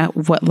kind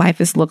of what life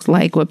looks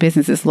like, what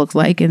businesses looks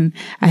like. And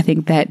I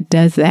think that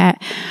does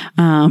that.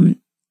 I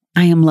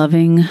am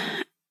loving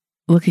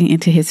looking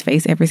into his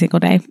face every single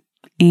day.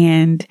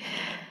 And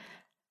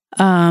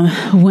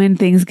when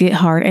things get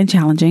hard and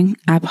challenging,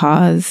 I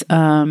pause.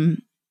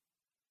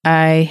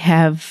 I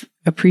have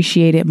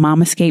appreciated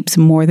mom escapes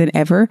more than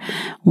ever,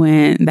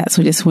 when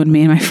just when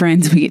me and my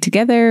friends, we get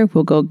together,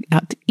 we'll go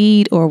out to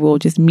eat, or we'll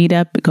just meet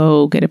up,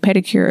 go get a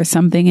pedicure or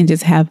something, and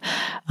just have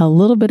a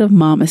little bit of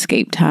mom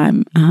escape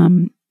time.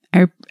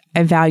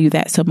 I value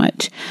that so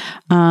much.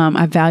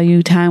 I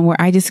value time where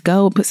I just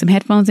go put some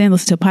headphones in,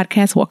 listen to a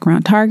podcast, walk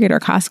around Target or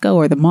Costco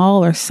or the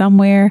mall or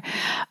somewhere.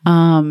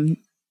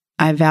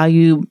 I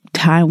value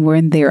time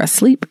when they're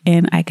asleep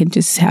and I can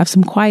just have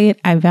some quiet.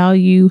 I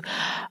value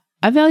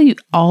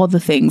all the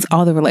things,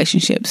 all the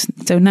relationships.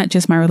 So not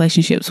just my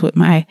relationships with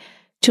my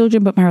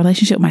children, but my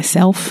relationship with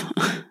myself.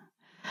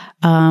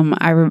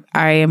 I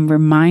am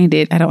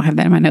reminded, I don't have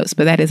that in my notes,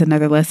 but that is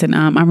another lesson.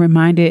 I'm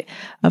reminded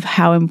of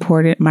how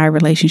important my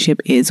relationship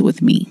is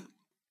with me.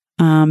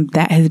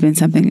 That has been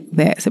something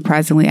that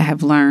surprisingly I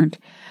have learned.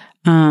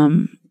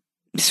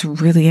 It's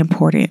really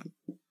important.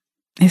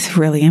 It's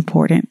really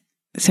important.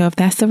 So if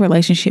that's the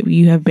relationship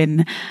you have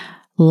been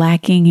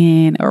lacking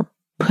in or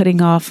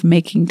putting off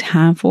making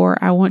time for,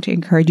 I want to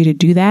encourage you to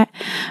do that.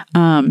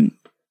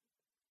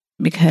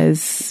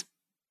 Because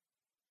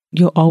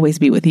you'll always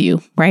be with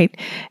you, right?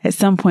 At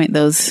some point,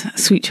 those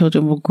sweet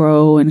children will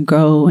grow, and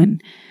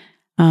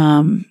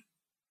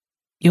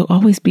you'll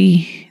always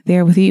be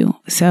there with you.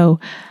 So,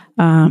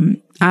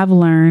 I've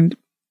learned,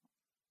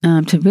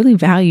 to really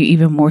value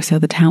even more so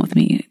the time with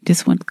me,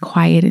 just when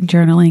quiet and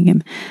journaling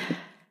and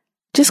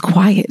just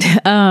quiet,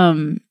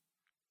 or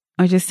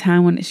just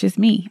time when it's just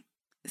me.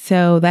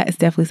 So that is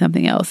definitely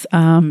something else.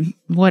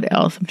 What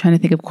else? I'm trying to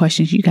think of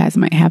questions you guys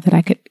might have that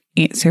I could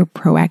answer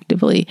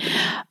proactively.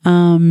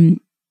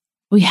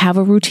 We have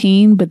a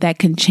routine, but that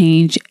can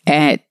change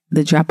at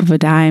the drop of a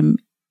dime,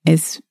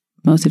 as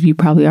most of you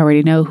probably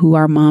already know who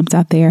are moms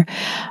out there.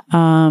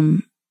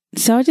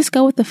 So I just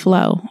go with the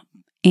flow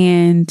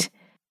and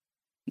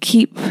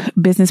keep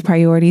business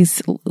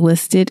priorities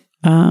listed.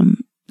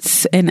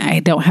 And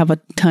I don't have a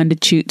ton to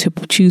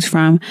choose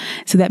from.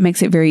 So that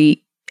makes it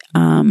very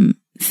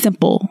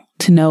simple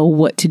to know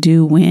what to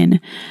do when.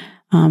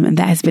 And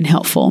that has been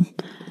helpful.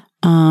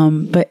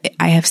 But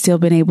I have still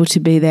been able to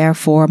be there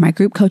for my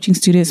group coaching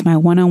students, my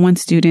one-on-one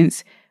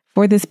students,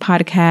 for this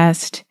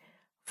podcast,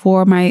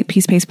 for my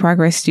Peace-Paced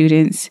Progress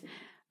students,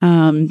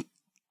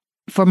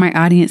 for my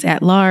audience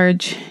at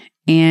large.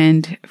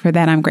 And for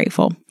that, I'm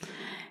grateful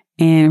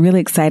and really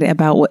excited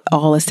about what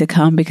all is to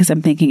come, because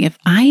I'm thinking, if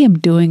I am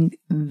doing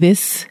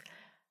this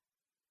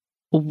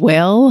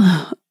well,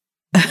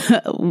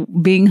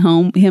 being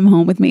him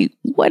home with me,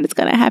 what is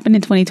going to happen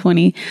in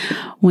 2020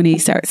 when he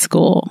starts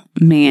school?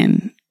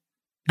 Man,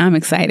 I'm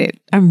excited.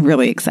 I'm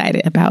really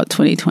excited about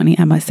 2020,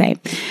 I must say.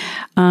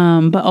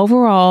 But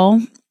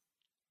overall,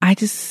 I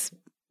just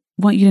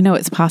want you to know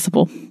it's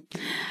possible.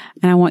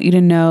 And I want you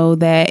to know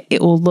that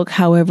it will look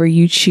however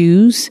you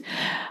choose.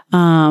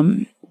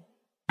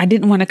 I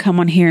didn't want to come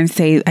on here and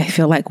say, I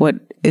feel like what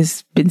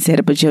has been said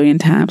a bajillion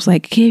times,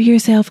 like, give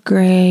yourself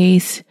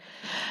grace.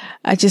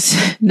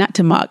 Not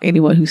to mock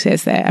anyone who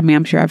says that. I mean,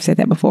 I'm sure I've said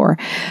that before.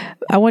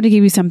 I want to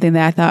give you something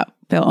that I thought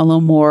felt a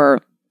little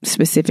more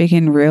specific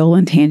and real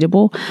and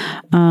tangible.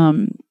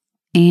 And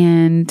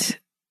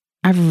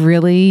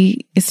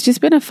it's just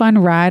been a fun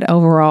ride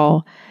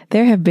overall.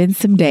 There have been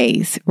some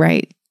days,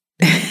 right?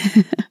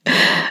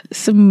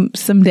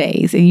 some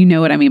days, and you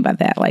know what I mean by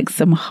that, like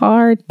some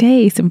hard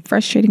days, some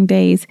frustrating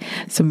days,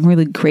 some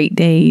really great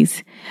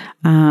days.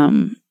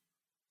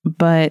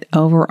 But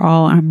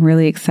overall, I'm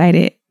really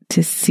excited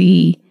to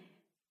see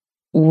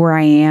where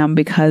I am,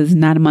 because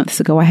 9 months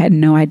ago, I had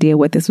no idea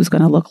what this was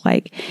going to look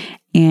like.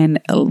 And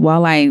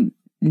while I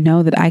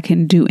know that I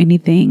can do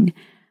anything,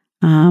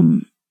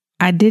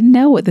 I didn't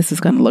know what this was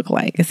going to look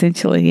like.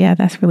 Essentially, yeah,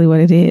 that's really what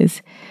it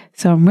is.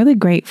 So I'm really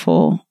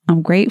grateful.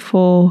 I'm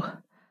grateful.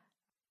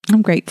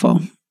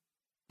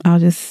 I'll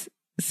just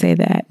say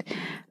that.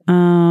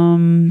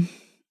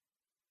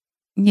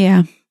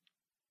 Yeah.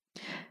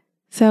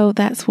 So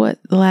that's what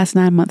the last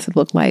 9 months have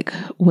looked like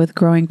with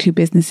growing 2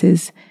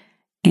 businesses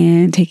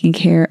and taking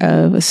care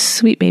of a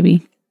sweet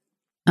baby.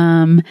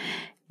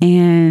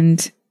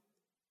 And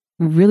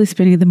really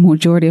spending the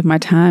majority of my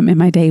time and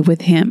my day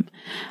with him.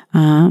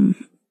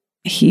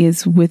 He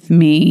is with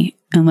me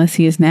unless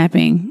he is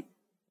napping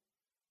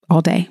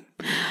all day.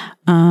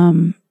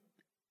 And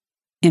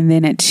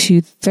then at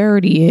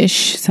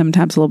 2:30-ish,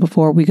 sometimes a little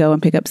before, we go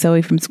and pick up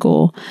Zoe from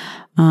school.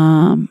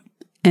 And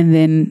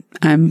then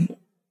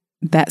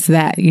that's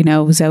that,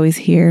 Zoe's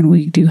here and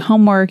we do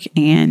homework,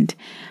 and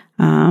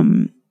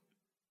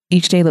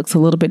each day looks a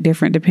little bit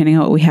different depending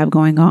on what we have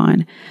going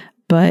on.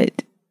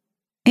 But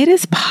it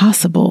is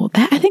possible.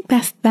 I think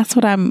that's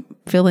what I'm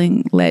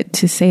feeling led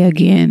to say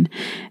again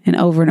and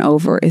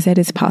over, is that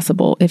it's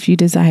possible if you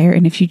desire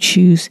and if you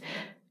choose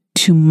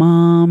to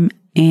mom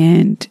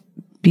and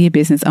be a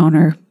business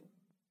owner.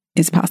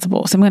 It's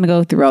possible. So I'm going to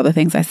go through all the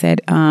things I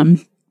said.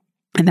 And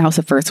that was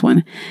the first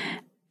one.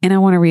 And I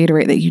want to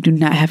reiterate that you do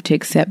not have to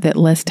accept that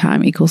less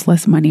time equals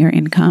less money or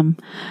income.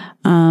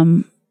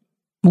 When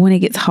it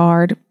gets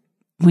hard,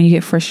 when you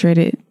get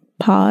frustrated,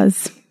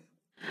 pause.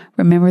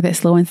 Remember that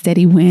slow and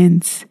steady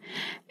wins.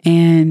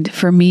 And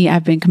for me,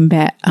 I've been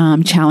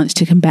challenged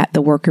to combat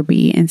the worker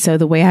bee. And so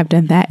the way I've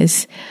done that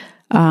is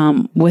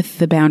with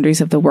the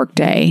boundaries of the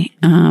workday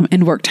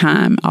and work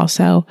time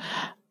also.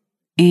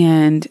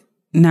 And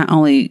not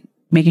only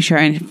making sure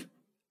I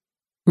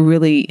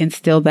really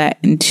instill that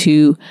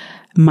into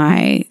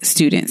my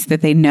students,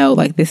 that they know,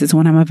 like, this is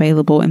when I'm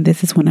available and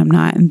this is when I'm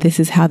not, and this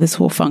is how this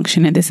will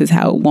function and this is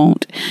how it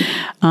won't.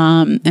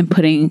 And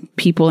putting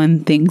people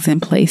and things in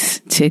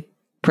place to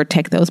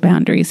protect those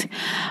boundaries.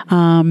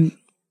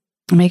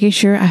 Making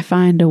sure I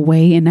find a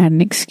way and not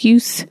an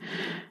excuse.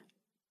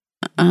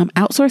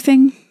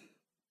 Outsourcing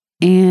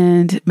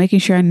and making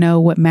sure I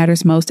know what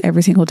matters most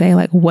every single day,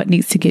 like what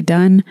needs to get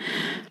done,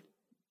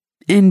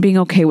 and being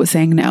okay with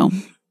saying no.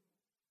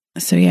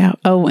 So yeah.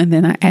 Oh, and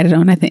then I added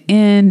on at the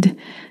end,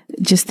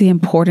 just the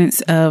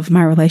importance of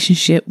my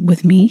relationship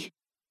with me.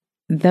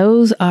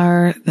 Those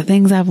are the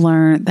things I've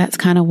learned. That's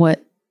kind of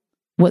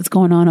what's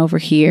going on over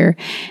here.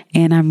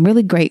 And I'm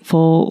really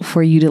grateful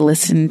for you to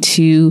listen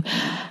to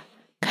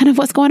kind of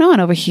what's going on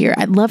over here.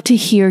 I'd love to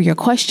hear your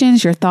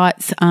questions, your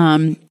thoughts.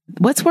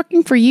 What's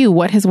working for you?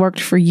 What has worked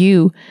for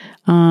you?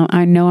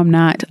 I know I'm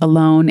not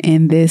alone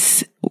in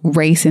this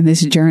race, in this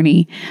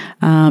journey,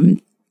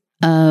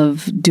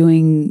 of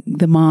doing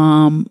the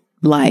mom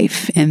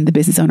life and the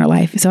business owner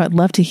life. So I'd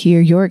love to hear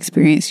your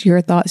experience,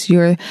 your thoughts,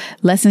 your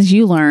lessons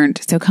you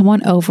learned. So come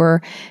on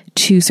over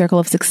to Circle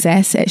of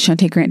Success at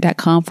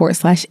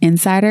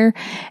shantaegrant.com/insider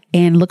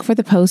and look for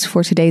the post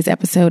for today's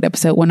episode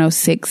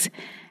 106,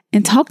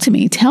 and talk to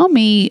me. Tell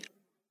me,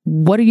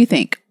 what do you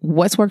think?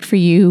 What's worked for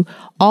you?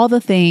 All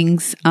the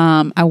things.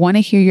 I want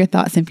to hear your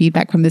thoughts and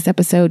feedback from this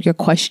episode, your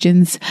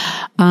questions,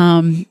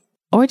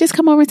 or just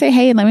come over and say,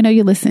 hey, and let me know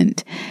you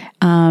listened.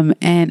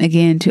 And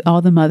again, to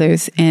all the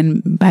mothers,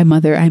 and by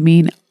mother, I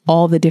mean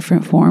all the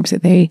different forms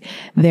that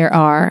there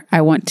are,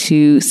 I want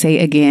to say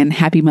again,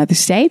 happy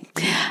Mother's Day.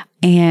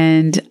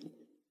 And,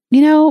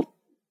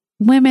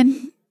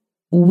 women,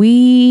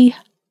 we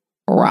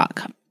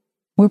rock.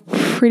 We're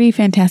pretty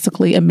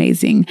fantastically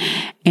amazing.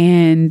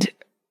 And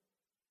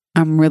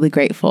I'm really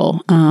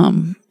grateful.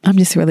 I'm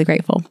just really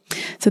grateful.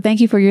 So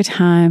thank you for your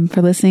time,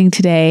 for listening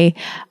today.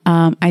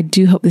 I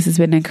do hope this has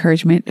been an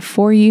encouragement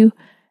for you.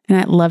 And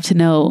I'd love to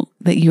know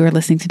that you are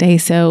listening today.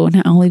 So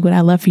not only would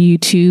I love for you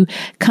to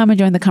come and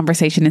join the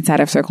conversation inside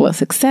of Circle of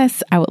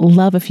Success, I would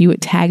love if you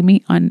would tag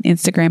me on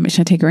Instagram at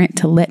Shantae Grant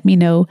to let me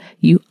know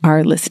you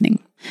are listening.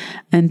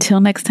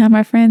 Until next time,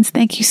 my friends,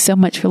 thank you so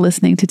much for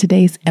listening to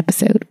today's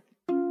episode.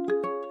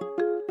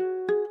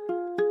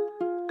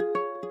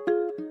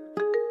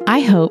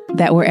 I hope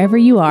that wherever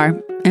you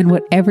are and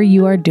whatever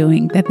you are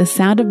doing, that the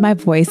sound of my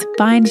voice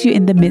finds you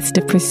in the midst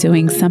of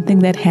pursuing something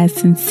that has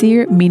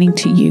sincere meaning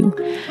to you.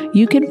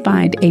 You can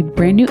find a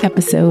brand new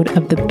episode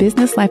of the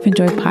Business Life and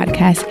Joy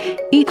podcast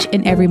each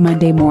and every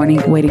Monday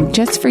morning waiting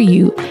just for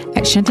you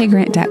at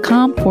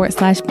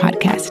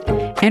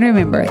shantaegrant.com/podcast. And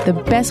remember, the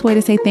best way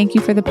to say thank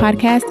you for the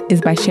podcast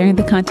is by sharing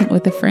the content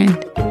with a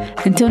friend.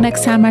 Until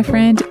next time, my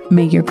friend,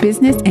 may your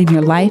business and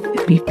your life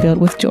be filled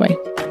with joy.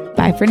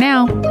 Bye for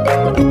now.